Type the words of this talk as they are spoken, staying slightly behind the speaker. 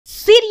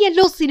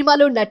సీరియల్లో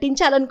సినిమాలో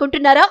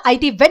నటించాలనుకుంటున్నారా?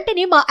 అయితే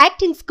వెంటనే మా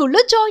యాక్టింగ్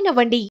స్కూల్లో జాయిన్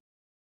అవ్వండి.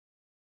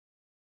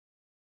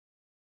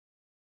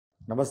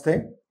 నమస్తే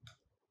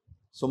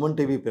సుమన్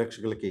టీవీ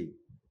ప్రేక్షకులకి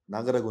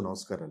నాగా రఘు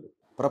నమస్కారాలు.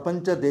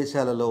 ప్రపంచ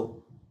దేశాలలో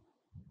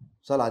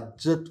చాలా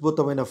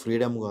అత్యద్భుతమైన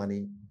ఫ్రీడమ్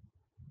కానీ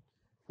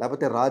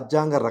లేకపోతే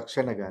రాజ్యాంగ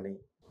రక్షణ కానీ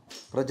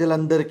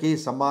ప్రజలందరికీ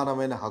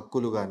సమానమైన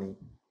హక్కులు కానీ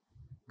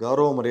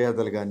గౌరవ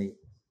మర్యాదలు కానీ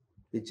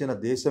ఇచ్చిన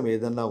దేశం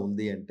ఏదన్నా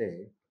ఉంది అంటే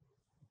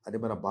అది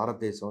మన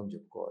భారతదేశం అని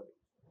చెప్పుకోవాలి.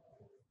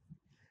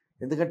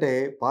 ఎందుకంటే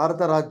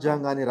భారత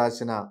రాజ్యాంగాన్ని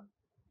రాసిన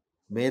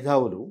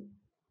మేధావులు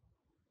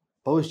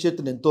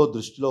భవిష్యత్తును ఎంతో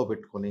దృష్టిలో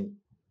పెట్టుకొని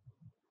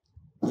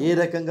ఏ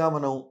రకంగా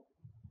మనం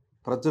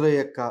ప్రజల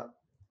యొక్క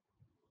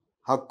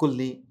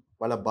హక్కుల్ని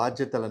వాళ్ళ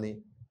బాధ్యతలని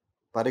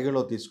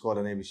పరిగణలో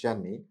తీసుకోవాలనే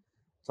విషయాన్ని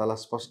చాలా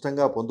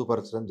స్పష్టంగా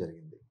పొందుపరచడం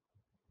జరిగింది.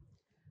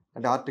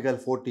 అంటే ఆర్టికల్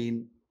 14,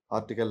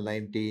 ఆర్టికల్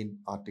 19,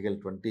 ఆర్టికల్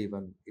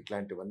 21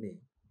 ఇట్లాంటివన్నీ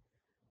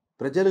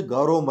ప్రజలు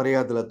గౌరవ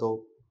మర్యాదలతో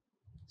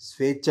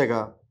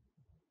స్వేచ్ఛగా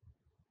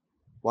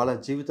వాళ్ళ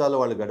జీవితాలు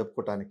వాళ్ళు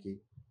గడుపుకోవటానికి,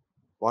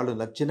 వాళ్ళు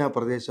నచ్చిన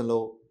ప్రదేశంలో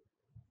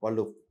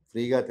వాళ్ళు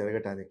ఫ్రీగా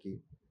తిరగటానికి,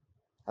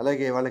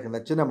 అలాగే వాళ్ళకి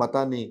నచ్చిన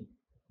మతాన్ని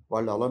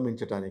వాళ్ళు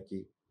అవలంబించటానికి,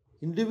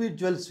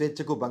 ఇండివిజువల్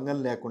స్వేచ్ఛకు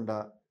భంగం లేకుండా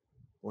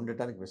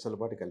ఉండటానికి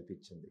వెసులుబాటు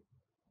కల్పించింది.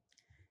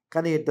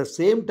 కానీ at the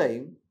same time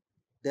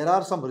there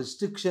are some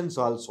restrictions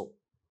also.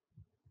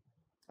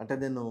 అంటే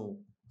నేను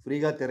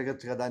ఫ్రీగా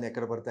తిరగచ్చు కదా అని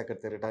ఎక్కడ పడితే అక్కడ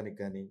తిరగటానికి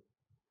కానీ,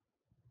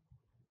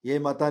 ఏ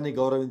మతాన్ని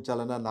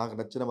గౌరవించాలన్నా నాకు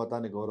నచ్చిన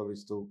మతాన్ని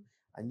గౌరవిస్తూ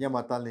అన్య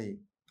మతాల్ని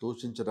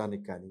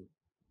దూషించడానికి కానీ,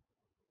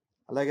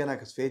 అలాగే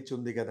నాకు స్వేచ్ఛ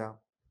ఉంది కదా,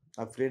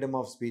 నాకు ఫ్రీడమ్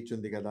ఆఫ్ స్పీచ్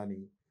ఉంది కదా అని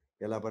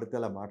ఎలా పడితే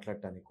అలా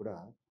మాట్లాడటానికి కూడా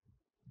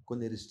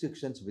కొన్ని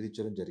రిస్ట్రిక్షన్స్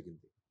విధించడం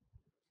జరిగింది.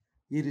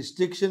 ఈ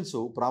రిస్ట్రిక్షన్స్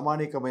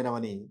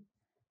ప్రామాణికమైనవని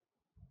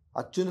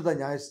అత్యున్నత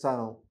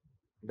న్యాయస్థానం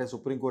అంటే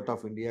సుప్రీంకోర్ట్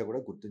ఆఫ్ ఇండియా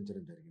కూడా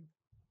గుర్తించడం జరిగింది.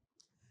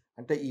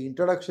 అంటే ఈ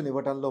ఇంట్రొడక్షన్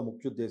ఇవ్వడంలో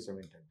ముఖ్య ఉద్దేశం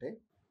ఏంటంటే,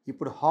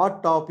 ఇప్పుడు hot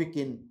topic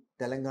in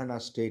Telangana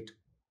state,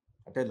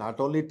 అంటే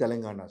not only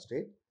Telangana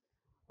state,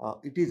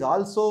 it is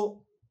also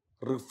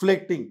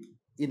reflecting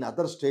in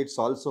other states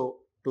also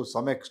to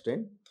some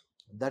extent.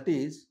 That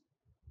is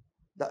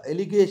the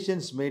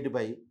allegations made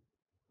by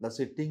the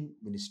sitting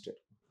minister.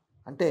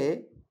 అంటే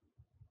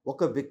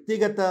ఒక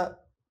వ్యక్తిగత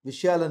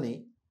విషయాలని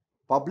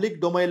పబ్లిక్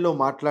డొమైన్లో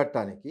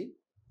మాట్లాడటానికి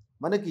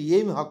మనకి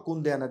ఏమి హక్కు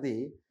ఉంది అన్నది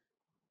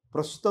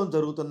ప్రస్తుతం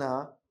జరుగుతున్న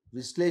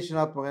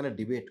విశ్లేషణాత్మకమైన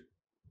డిబేట్.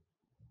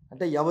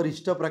 అంటే ఎవరి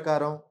ఇష్ట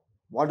ప్రకారం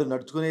వాడు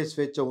నడుచుకునే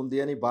స్వేచ్ఛ ఉంది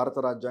అని భారత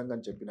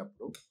రాజ్యాంగం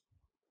చెప్పినప్పుడు,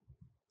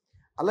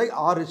 అలాగే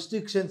ఆ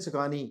రిస్ట్రిక్షన్స్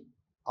కానీ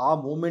ఆ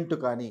మూమెంట్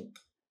కానీ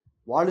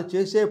వాళ్ళు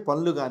చేసే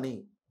పనులు కానీ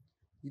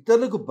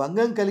ఇతరులకు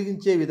భంగం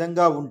కలిగించే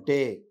విధంగా ఉంటే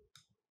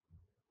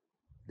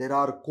there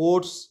are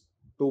courts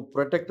to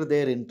protect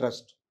their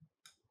interest.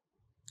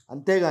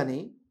 అంతేగాని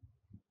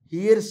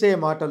హియర్సే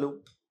మాటలు,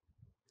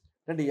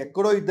 అంటే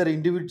ఎక్కడో ఇద్దరు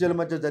ఇండివిజువల్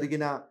మధ్య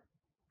జరిగిన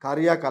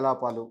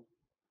కార్యకలాపాలు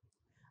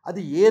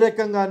అది ఏ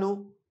రకంగానూ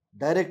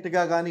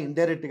డైరెక్ట్గా కానీ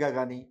ఇండైరెక్ట్గా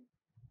కానీ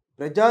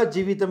ప్రజా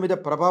జీవితం మీద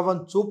ప్రభావం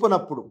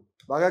చూపనప్పుడు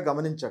బాగా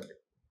గమనించండి.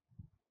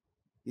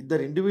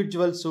 ఇద్దరు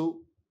ఇండివిజువల్స్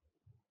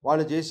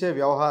వాళ్ళు చేసే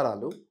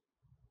వ్యవహారాలు,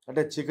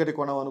 అంటే చీకటి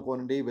కోణం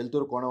అనుకోనండి,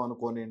 వెలుతురు కోణం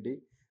అనుకోనండి,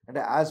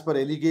 అంటే as per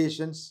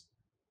allegations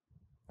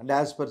and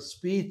as per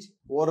speech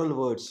oral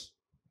words.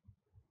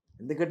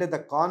 ఎందుకంటే the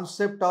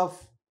concept of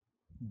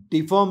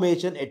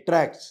defamation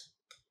attracts.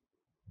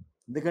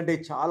 ఎందుకంటే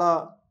చాలా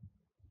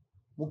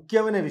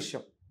ముఖ్యమైన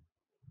విషయం.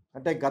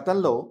 అంటే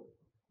గతంలో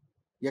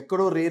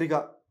ఎక్కడో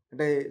రేరుగా,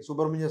 అంటే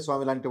సుబ్రహ్మణ్య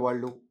స్వామి లాంటి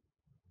వాళ్ళు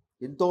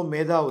ఎంతో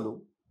మేధావులు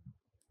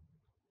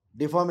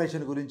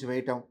డిఫామేషన్ గురించి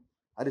వేయటం,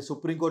 అది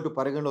సుప్రీంకోర్టు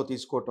పరిగణలో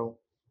తీసుకోవటం,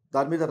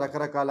 దాని మీద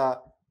రకరకాల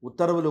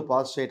ఉత్తర్వులు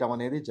పాస్ చేయటం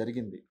అనేది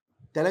జరిగింది.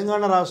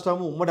 తెలంగాణ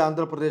రాష్ట్రము ఉమ్మడి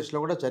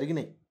ఆంధ్రప్రదేశ్లో కూడా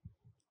జరిగినాయి.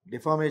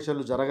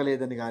 డిఫామేషన్లు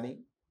జరగలేదని కానీ,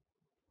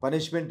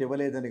 పనిష్మెంట్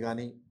ఇవ్వలేదని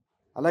కానీ,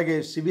 అలాగే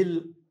సివిల్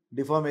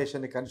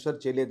డిఫామేషన్ని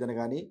కన్సిడర్ చేయలేదని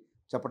కానీ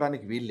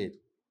చెప్పడానికి వీల్లేదు.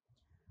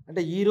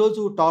 అంటే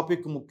ఈరోజు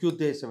టాపిక్ ముఖ్య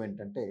ఉద్దేశం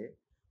ఏంటంటే,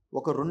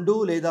 ఒక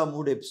 2 లేదా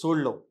 3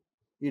 ఎపిసోడ్లో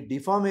ఈ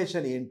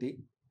డిఫామేషన్ ఏంటి,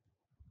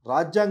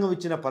 రాజ్యాంగం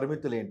ఇచ్చిన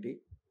పరిమితులు ఏంటి,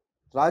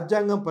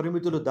 రాజ్యాంగం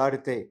పరిమితులు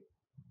దాటితే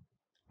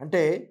అంటే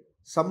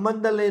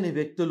సంబంధం లేని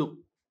వ్యక్తులు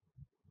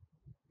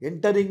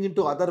entering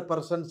into other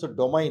persons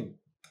domain,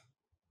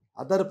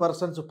 other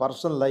persons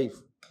personal life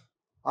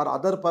or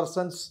other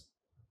persons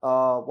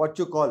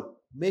what you call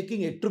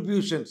making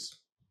attributions,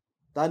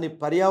 దాని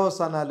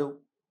పర్యవసానాలు,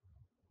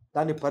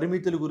 దాని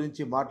పరిమితుల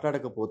గురించి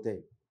మాట్లాడకపోతే,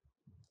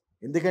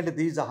 ఎందుకంటే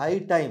this is a high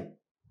time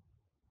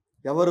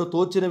ఎవరు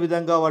తోచిన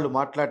విధంగా వాళ్ళు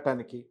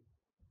మాట్లాడటానికి,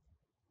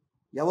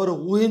 ఎవరు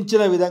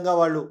ఊహించిన విధంగా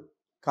వాళ్ళు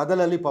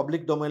కథలల్లి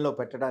పబ్లిక్ డొమైన్లో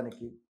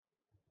పెట్టడానికి,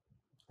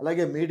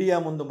 అలాగే మీడియా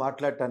ముందు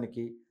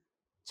మాట్లాడటానికి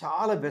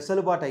చాలా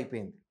వెసులుబాటు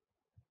అయిపోయింది.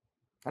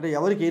 అంటే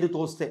ఎవరికి ఏది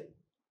తోస్తే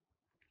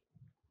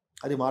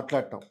అది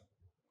మాట్లాడటం,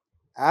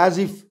 యాజ్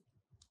ఇఫ్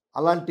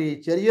అలాంటి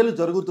చర్యలు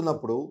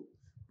జరుగుతున్నప్పుడు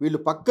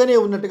వీళ్ళు పక్కనే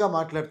ఉన్నట్టుగా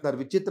మాట్లాడుతున్నారు.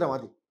 విచిత్రం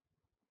అది.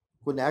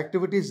 కొన్ని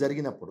యాక్టివిటీస్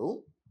జరిగినప్పుడు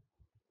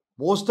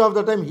most of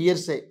the time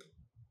hearsay,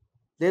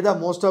 లేదా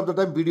మోస్ట్ ఆఫ్ ద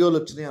టైం వీడియోలు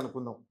వచ్చినాయి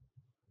అనుకుందాం,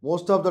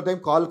 most of the time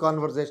call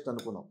conversation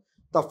అనుకున్నాం.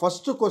 The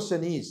first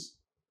question is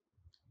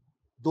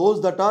those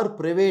that are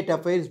private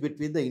affairs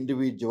between the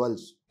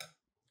individuals.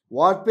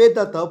 What way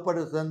the third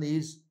person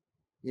is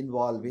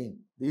involving?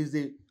 This is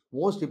the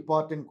most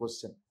important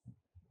question.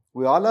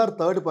 We all are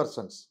third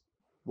persons.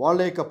 వాళ్ళ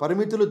యొక్క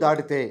పరిమితులు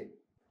దాటితే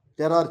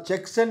there are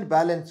checks and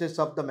balances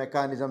of the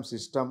mechanism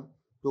system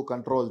to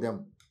control them.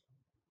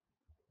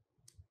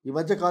 ఈ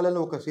మధ్య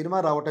కాలంలో ఒక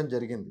cinema రావటం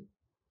జరిగింది.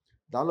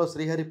 దానిలో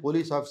శ్రీహరి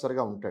పోలీస్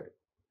ఆఫీసర్గా ఉంటాడు.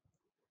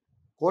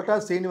 కోటా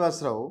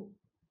శ్రీనివాసరావు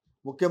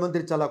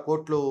ముఖ్యమంత్రి చాలా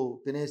కోట్లు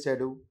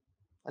తినేశాడు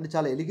అని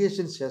చాలా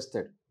ఎలిగేషన్స్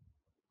చేస్తాడు.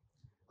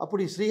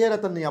 అప్పుడు ఈ శ్రీహరి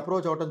అతన్ని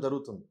అప్రోచ్ అవ్వటం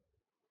జరుగుతుంది.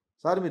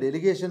 సార్, మీరు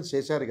ఎలిగేషన్స్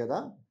చేశారు కదా,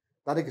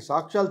 దానికి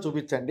సాక్ష్యాలు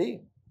చూపించండి,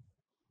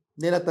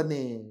 నేను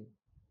అతన్ని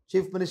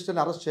చీఫ్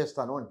మినిస్టర్ని అరెస్ట్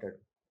చేస్తాను అంటాడు.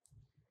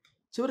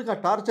 చివరికి ఆ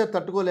టార్చర్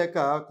తట్టుకోలేక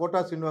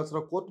కోటా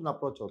శ్రీనివాసరావు కోర్టును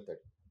అప్రోచ్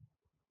అవుతాడు.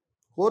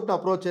 కోర్టును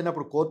అప్రోచ్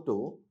అయినప్పుడు కోర్టు,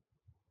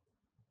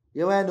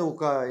 ఏమైనా నువ్వు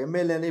ఒక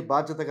ఎమ్మెల్యేని,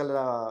 బాధ్యత గల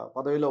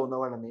పదవిలో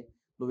ఉన్నవాడని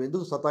నువ్వు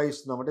ఎందుకు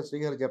సతాయిస్తున్నావంటే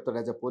శ్రీహరి చెప్తాడు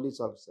as a police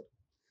officer,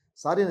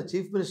 sir ఈయన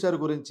చీఫ్ మినిస్టర్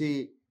గురించి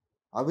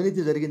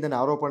అవినీతి జరిగిందని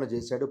ఆరోపణ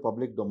చేశాడు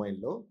పబ్లిక్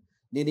డొమైన్లో,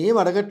 నేనేం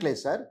అడగట్లేదు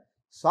సార్,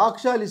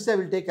 సాక్ష్యాలు ఇస్తే ఐ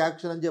విల్ టేక్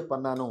యాక్షన్ అని చెప్పి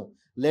అన్నాను,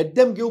 let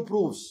them give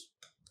proofs,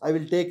 I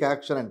will take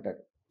action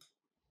అంటాడు.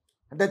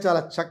 అంటే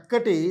చాలా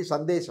చక్కటి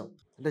సందేశం.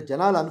 అంటే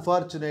జనాలు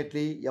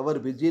అన్ఫార్చునేట్లీ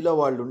ఎవరు బిజీలో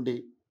వాళ్ళు ఉండి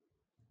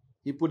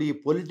ఇప్పుడు ఈ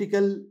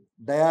పొలిటికల్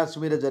డయాస్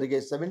మీద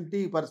జరిగే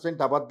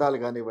 70% అబద్ధాలు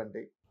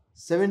కానివ్వండి,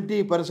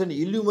 70%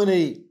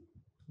 ఇల్యూమినరీ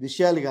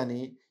విషయాలు కానీ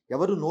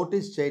ఎవరు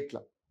నోటీస్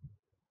చేయట్లా.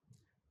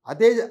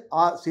 అదే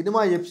ఆ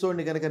సినిమా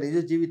ఎపిసోడ్ని కనుక నిజ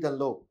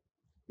జీవితంలో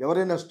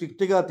ఎవరైనా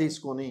స్ట్రిక్ట్గా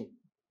తీసుకొని,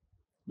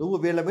 నువ్వు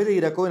వీళ్ళ మీద ఈ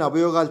రకమైన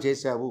అభియోగాలు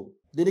చేశావు,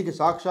 దీనికి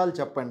సాక్ష్యాలు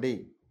చెప్పండి,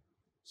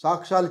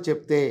 సాక్ష్యాలు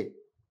చెప్తే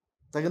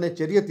తగిన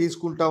చర్య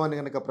తీసుకుంటామని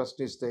కనుక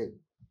ప్రశ్నిస్తే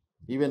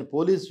ఈవెన్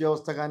పోలీస్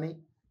వ్యవస్థ కానీ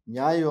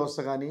న్యాయ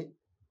వ్యవస్థ కానీ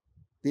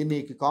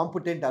దీనికి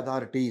కాంపిటెంట్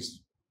అథారిటీస్,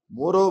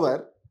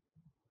 మోరోవర్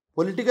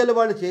పొలిటికల్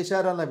వాళ్ళు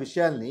చేశారన్న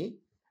విషయాల్ని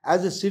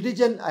as a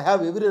citizen I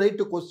have every right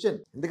to question.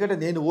 ఎందుకంటే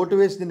నేను ఓటు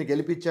వేసి నిన్ను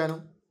గెలిపించాను,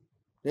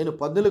 నేను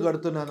పన్నులు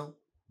కడుతున్నాను,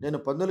 నేను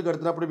పన్నులు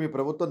కడుతున్నప్పుడు మీ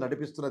ప్రభుత్వం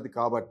నడిపిస్తున్నది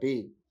కాబట్టి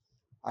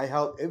I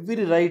have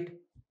every right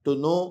to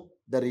know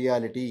the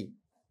reality.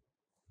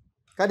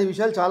 కానీ ఈ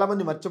విషయాలు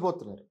చాలామంది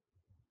మర్చిపోతున్నారు.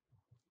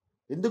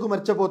 ఎందుకు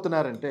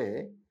మర్చిపోతున్నారంటే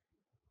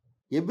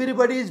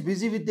everybody is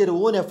busy with their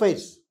own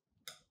affairs.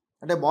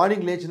 అంటే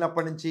మార్నింగ్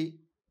లేచినప్పటి నుంచి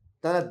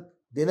తన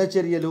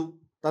దినచర్యలు,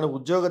 తన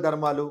ఉద్యోగ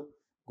ధర్మాలు,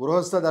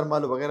 గృహస్థ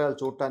ధర్మాలు వగైరాలు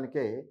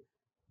చూడటానికే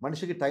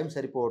మనిషికి టైం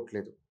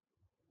సరిపోవట్లేదు.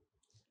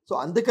 సో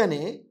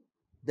అందుకనే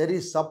there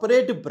is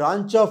separate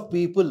branch of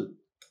people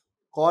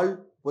called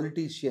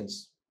politicians.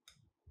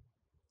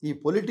 The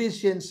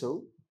politicians,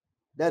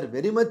 they are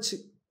very much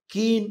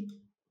keen,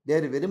 they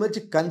are very much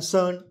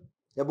concerned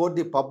about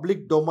the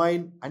public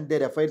domain and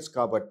their affairs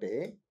కాబట్టి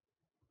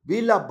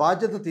వీళ్ళ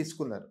బాధ్యత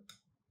తీసుకున్నారు.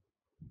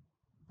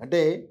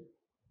 అంటే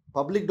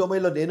పబ్లిక్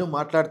డొమైన్లో నేను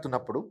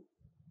మాట్లాడుతున్నప్పుడు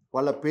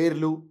వాళ్ళ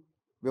పేర్లు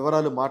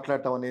వివరాలు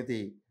మాట్లాడటం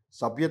అనేది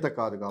సభ్యత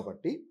కాదు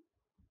కాబట్టి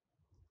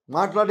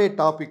మాట్లాడే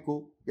టాపిక్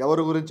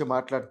ఎవరి గురించి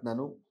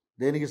మాట్లాడుతున్నాను,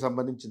 దేనికి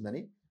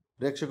సంబంధించిందని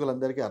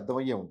ప్రేక్షకులందరికీ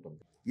అర్థమయ్యే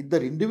ఉంటుంది.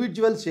 ఇద్దరు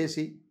ఇండివిజువల్స్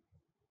చేసి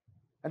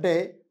అంటే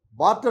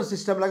బార్టర్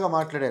సిస్టమ్ లాగా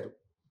మాట్లాడారు.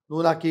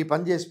 నువ్వు నాకు ఈ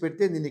పని చేసి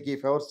పెడితే నేను నీకు ఈ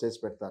ఫేవర్స్ చేసి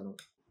పెడతాను.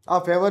 ఆ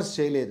ఫేవర్స్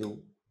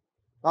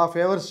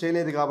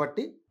చేయలేదు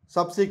కాబట్టి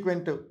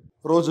సబ్సిక్వెంట్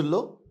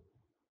రోజుల్లో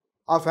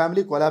ఆ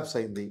ఫ్యామిలీ కొలాప్స్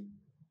అయింది.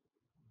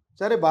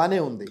 సరే, బాగానే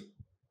ఉంది.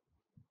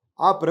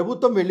 ఆ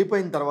ప్రభుత్వం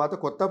వెళ్ళిపోయిన తర్వాత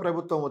కొత్త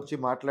ప్రభుత్వం వచ్చి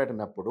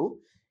మాట్లాడినప్పుడు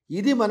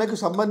ఇది మనకు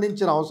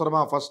సంబంధించిన అవసరమా?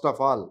 ఫస్ట్ ఆఫ్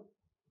ఆల్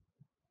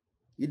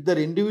ఇద్దరు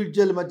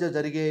ఇండివిజువల్ మధ్య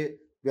జరిగే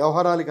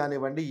వ్యవహారాలు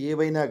కానివ్వండి,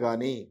 ఏవైనా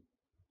కానీ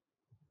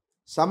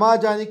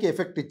సమాజానికి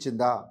ఎఫెక్ట్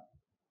ఇచ్చిందా?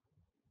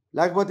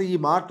 లేకపోతే ఈ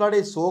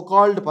మాట్లాడే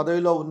సోకాల్డ్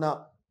పదవిలో ఉన్న,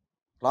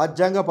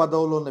 రాజ్యాంగ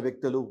పదవిలో ఉన్న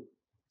వ్యక్తులు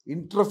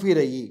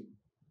ఇంటర్ఫీర్ అయ్యి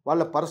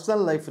వాళ్ళ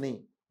పర్సనల్ లైఫ్ని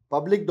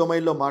పబ్లిక్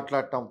డొమైన్లో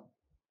మాట్లాడటం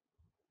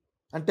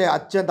అంటే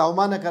అత్యంత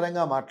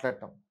అవమానకరంగా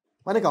మాట్లాడటం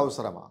మనకి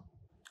అవసరమా?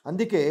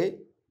 అందుకే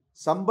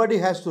somebody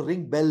has to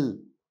ring bell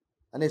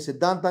అనే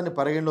సిద్ధాంతాన్ని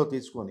పరిగణలో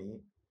తీసుకొని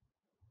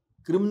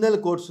క్రిమినల్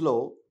కోర్ట్స్లో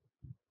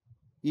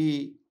ఈ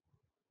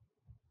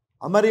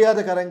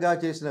అమర్యాదకరంగా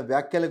చేసిన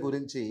వ్యాఖ్యల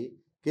గురించి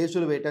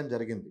కేసులు వేయటం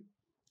జరిగింది.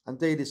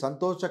 అంతే, ఇది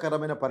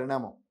సంతోషకరమైన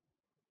పరిణామం.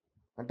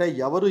 అంటే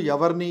ఎవరు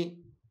ఎవరిని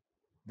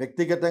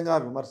వ్యక్తిగతంగా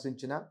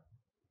విమర్శించినా,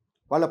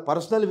 వాళ్ళ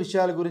పర్సనల్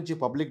విషయాల గురించి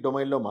పబ్లిక్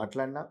డొమైన్లో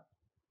మాట్లాడినా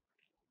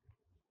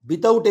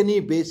వితౌట్ ఎనీ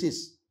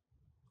బేసిస్,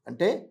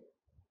 అంటే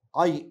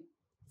ఆ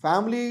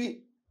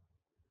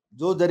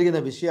ఫ్యామిలీలో జరిగిన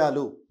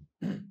విషయాలు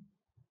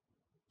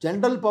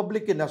జనరల్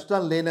పబ్లిక్కి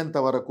నష్టం లేనంత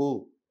వరకు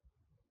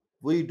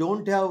we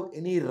don't have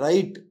any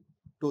right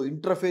to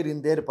interfere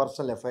in there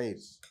personal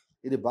affairs.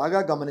 ఇది బాగా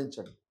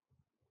గమనించండి.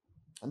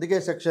 అందుకే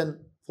సెక్షన్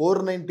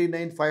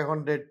 499,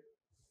 500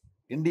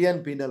 ఇండియన్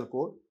పీనల్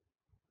కోడ్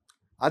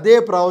అదే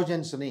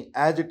ప్రావిజన్స్ని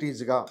యాజ్ ఇట్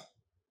ఈజ్గా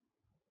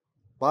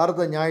భారత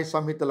న్యాయ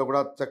సంహితలో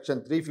కూడా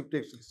సెక్షన్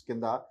 356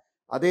 కింద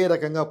అదే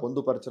రకంగా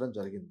పొందుపరచడం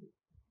జరిగింది.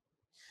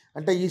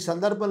 అంటే ఈ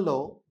సందర్భంలో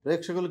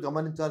ప్రేక్షకులు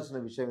గమనించాల్సిన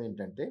విషయం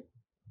ఏంటంటే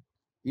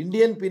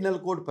ఇండియన్ పీనల్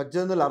కోడ్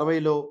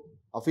 1860లో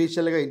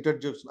అఫీషియల్గా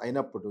ఇంట్రడ్యూస్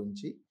అయినప్పటి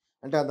నుంచి,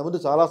 అంటే అంతకుముందు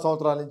చాలా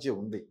సంవత్సరాల నుంచి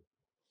ఉంది.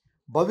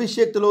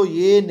 భవిష్యత్తులో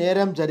ఏ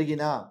నేరం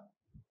జరిగినా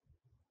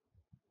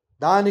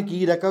దానికి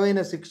ఈ రకమైన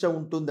శిక్ష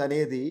ఉంటుంది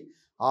అనేది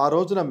ఆ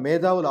రోజున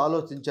మేధావులు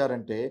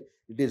ఆలోచించారంటే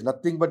it is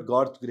nothing but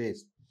God's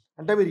grace.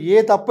 అంటే మీరు ఏ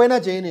తప్పైనా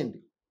చేయనండి,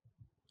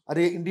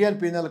 అది ఇండియన్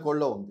పీనల్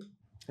కోడ్లో ఉంది.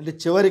 అంటే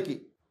చివరికి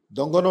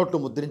దొంగ నోట్లు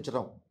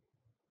ముద్రించడం,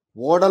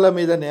 ఓడల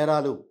మీద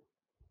నేరాలు,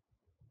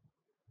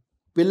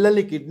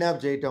 పిల్లల్ని కిడ్నాప్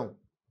చేయటం,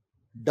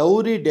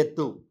 డౌరీ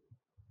డెత్,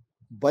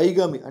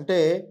 బైగమి, అంటే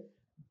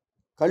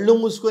కళ్ళు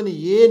మూసుకొని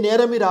ఏ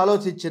నేరం మీరు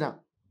ఆలోచించినా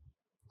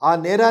ఆ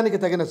నేరానికి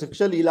తగిన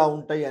శిక్షలు ఇలా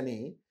ఉంటాయి అని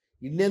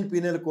ఇండియన్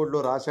పీనల్ కోడ్లో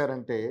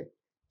రాశారంటే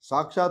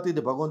సాక్షాత్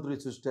ఇది భగవంతుడి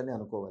సృష్టి అని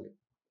అనుకోవాలి.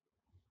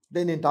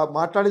 అంటే నేను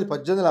మాట్లాడేది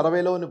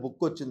 1860లో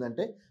బుక్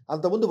వచ్చిందంటే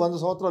అంతకుముందు 100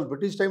 సంవత్సరాలు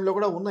బ్రిటిష్ టైంలో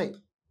కూడా ఉన్నాయి.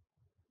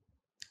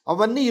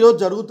 అవన్నీ ఈరోజు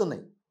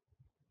జరుగుతున్నాయి.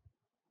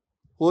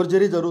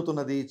 ఫోర్జరీ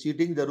జరుగుతున్నది,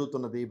 చీటింగ్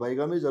జరుగుతున్నది,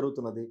 బైగమీ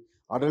జరుగుతున్నది,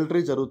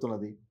 అడల్టరీ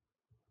జరుగుతున్నది,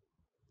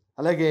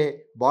 అలాగే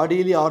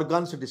బాడీలీ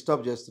ఆర్గాన్స్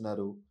డిస్టర్బ్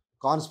చేస్తున్నారు,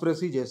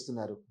 కాన్స్పిరసీ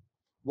చేస్తున్నారు,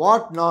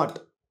 వాట్ నాట్.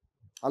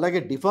 అలాగే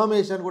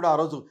డిఫామేషన్ కూడా ఆ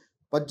రోజు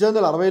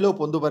 1860లో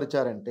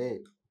పొందుపరిచారంటే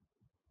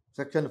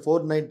సెక్షన్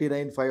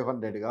 499,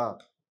 500గా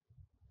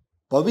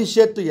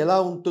భవిష్యత్తు ఎలా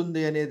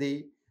ఉంటుంది అనేది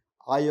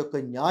ఆ యొక్క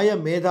న్యాయ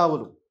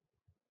మేధావులు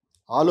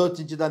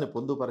ఆలోచించి దాన్ని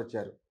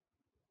పొందుపరిచారు.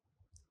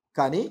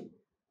 కానీ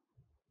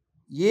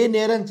ఏ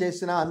నేరం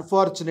చేసినా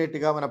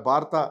అన్ఫార్చునేట్గా మన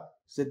భారత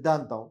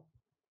సిద్ధాంతం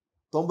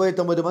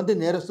 99 మంది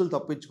నేరస్తులు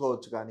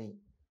తప్పించుకోవచ్చు, కానీ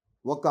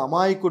ఒక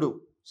అమాయకుడు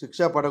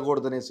శిక్ష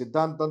పడకూడదనే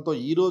సిద్ధాంతంతో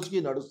ఈ రోజుకి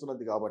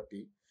నడుస్తున్నది. కాబట్టి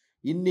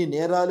ఇన్ని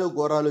నేరాలు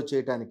ఘోరాలు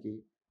చేయడానికి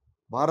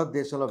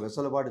భారతదేశంలో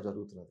వెసులుబాటు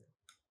జరుగుతున్నది.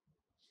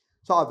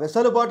 సో ఆ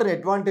వెసులుబాటుని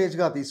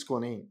అడ్వాంటేజ్గా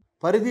తీసుకొని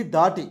పరిధి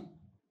దాటి,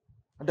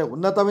 అంటే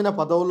ఉన్నతమైన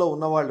పదవుల్లో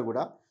ఉన్నవాళ్ళు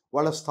కూడా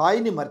వాళ్ళ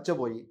స్థాయిని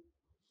మర్చిపోయి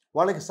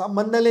వాళ్ళకి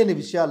సంబంధం లేని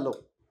విషయాల్లో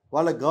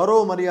వాళ్ళ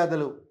గౌరవ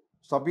మర్యాదలు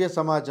సభ్య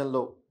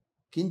సమాజంలో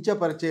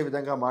కించపరిచే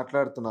విధంగా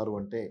మాట్లాడుతున్నారు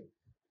అంటే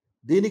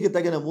దీనికి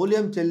తగిన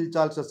మూల్యం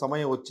చెల్లించాల్సిన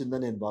సమయం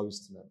వచ్చిందని నేను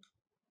భావిస్తున్నాను.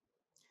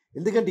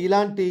 ఎందుకంటే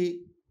ఇలాంటి,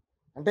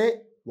 అంటే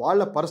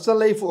వాళ్ళ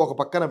పర్సనల్ లైఫ్ ఒక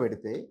పక్కన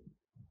పెడితే,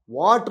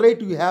 what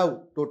right you have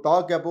to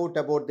talk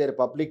about their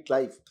public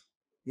life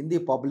in the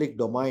public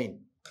domain,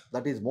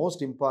 that is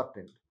most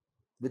important,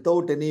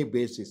 without any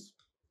basis.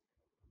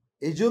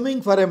 Assuming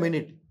for a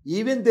minute,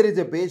 even there is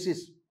a basis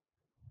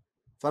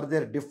for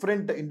their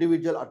different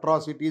individual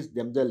atrocities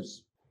themselves,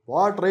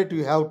 what right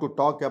you have to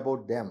talk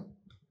about them?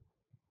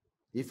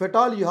 If at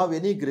all you have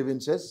any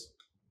grievances,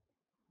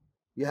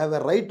 you have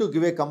a right to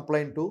give a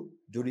complaint to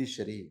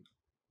judiciary.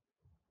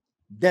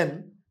 Then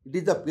it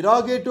is the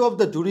prerogative of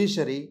the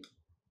judiciary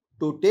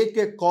to take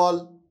a call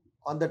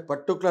on that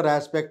particular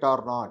aspect or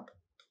not.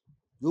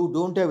 You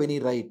don't have any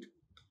right.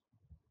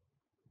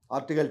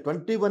 Article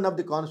 21 of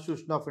the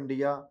Constitution of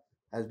India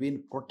has been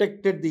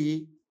protected the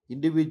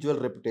individual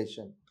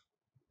reputation.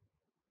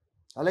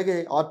 Alage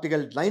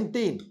Article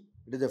 19,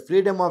 it is a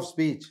freedom of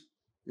speech.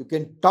 You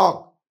can talk,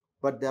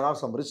 but there are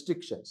some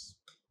restrictions.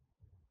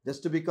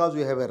 Just because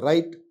you have a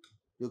right,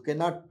 you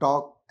cannot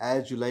talk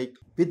as you like,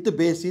 with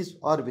basis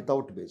or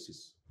without basis.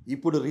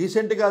 ఇప్పుడు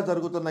రీసెంట్గా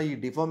జరుగుతున్న ఈ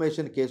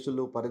defamation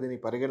కేసులు పరిధిని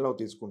పరిగణలో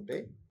తీసుకుంటే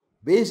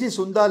basis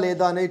ఉందా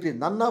లేదా అనేది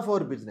none of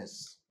our business.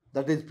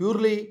 That is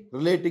purely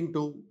relating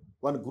to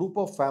one group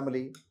of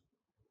family,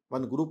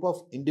 one group of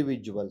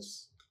individuals.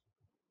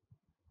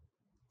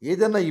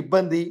 ఏదైనా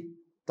ఇబ్బంది,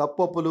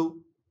 తప్పొప్పులు,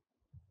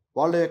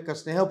 వాళ్ళ యొక్క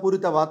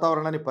స్నేహపూరిత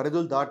వాతావరణాన్ని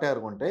పరిధులు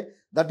దాటారు అంటే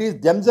that is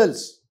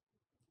themselves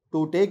to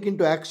take in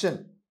to action,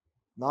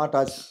 not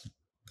us.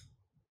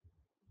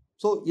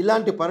 So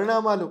ఇలాంటి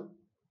పరిణామాలు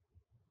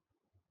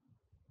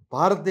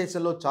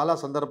భారతదేశంలో చాలా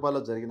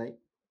సందర్భాల్లో జరిగినాయి.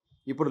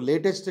 ఇప్పుడు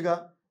లేటెస్ట్గా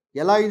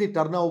ఎలా ఇది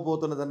టర్న్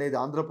అవ్వబోతున్నది అనేది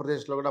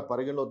ఆంధ్రప్రదేశ్లో కూడా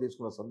పరిగణలో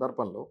తీసుకున్న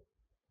సందర్భంలో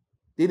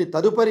దీని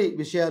తదుపరి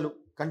విషయాలు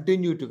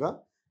కంటిన్యూటీగా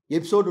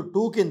ఎపిసోడ్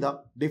 2 కింద,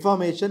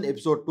 డిఫామేషన్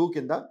ఎపిసోడ్ 2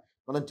 కింద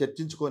మనం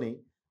చర్చించుకొని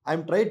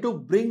I'm try to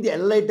bring the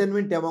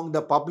enlightenment among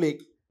the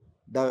public,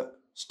 the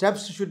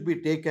steps should be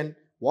taken,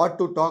 what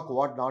to talk,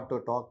 what not to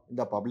talk in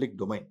the public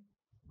domain.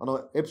 మనం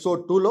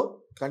ఎపిసోడ్ 2లో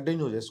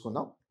కంటిన్యూ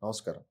చేసుకుందాం.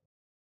 నమస్కారం.